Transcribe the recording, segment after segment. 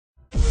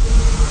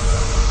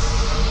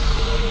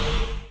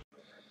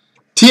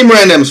Team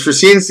Randoms for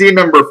C&C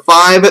number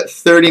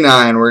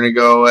 539. We're going to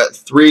go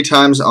 3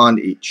 times on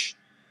each.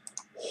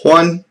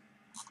 1,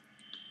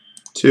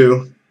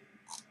 2,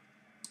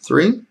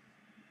 3.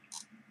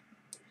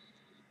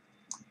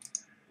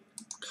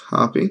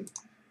 Copy.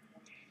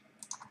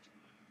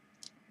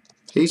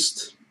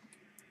 Paste.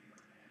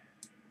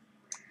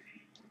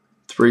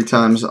 3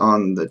 times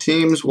on the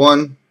teams.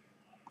 1,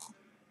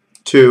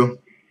 2,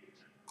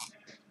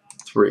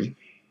 3.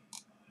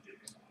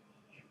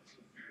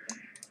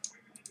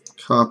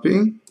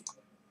 Copy.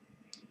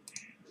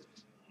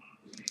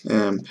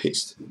 And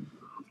paste.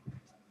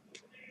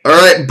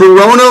 Alright,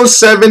 Barono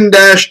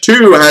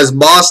 7-2 has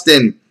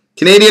Boston.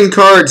 Canadian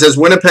Cards has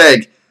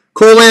Winnipeg.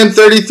 Colan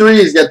 33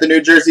 has got the New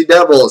Jersey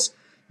Devils.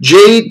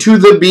 J to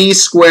the B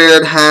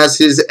squared has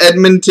his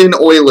Edmonton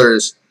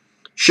Oilers.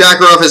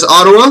 Shakarov has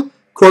Ottawa.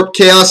 Corp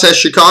Chaos has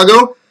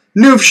Chicago.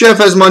 Noofchef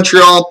has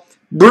Montreal.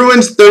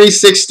 Bruins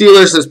 36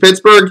 Steelers has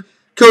Pittsburgh.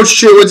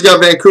 Coach Chitwood's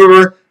got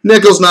Vancouver.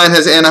 Nichols 9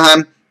 has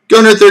Anaheim.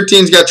 Gunner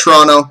 13's got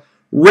Toronto.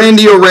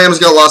 Randy O'Ram's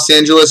got Los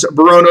Angeles.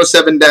 Barono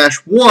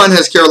 7-1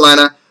 has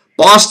Carolina.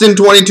 Boston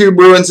 22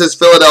 Bruins has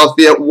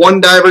Philadelphia. One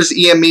Divers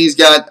EME's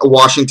got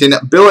Washington.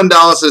 Bill and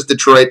Dallas has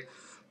Detroit.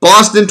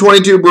 Boston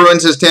 22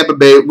 Bruins has Tampa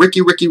Bay.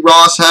 Ricky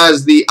Ross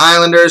has the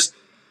Islanders.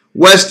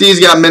 Westie's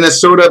got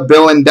Minnesota.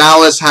 Bill and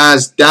Dallas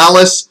has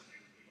Dallas.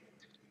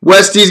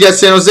 Westie's got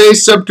San Jose.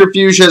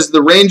 Subterfuge has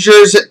the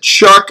Rangers.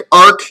 Chuck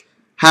Ark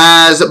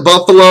has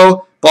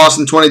Buffalo.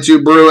 Boston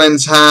 22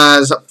 Bruins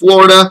has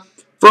Florida.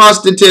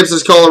 Frosted Tips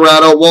has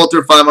Colorado.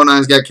 Walter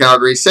 509's got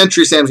Calgary.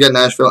 Century Sam's got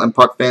Nashville. And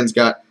Puck Fan's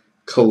got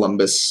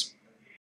Columbus.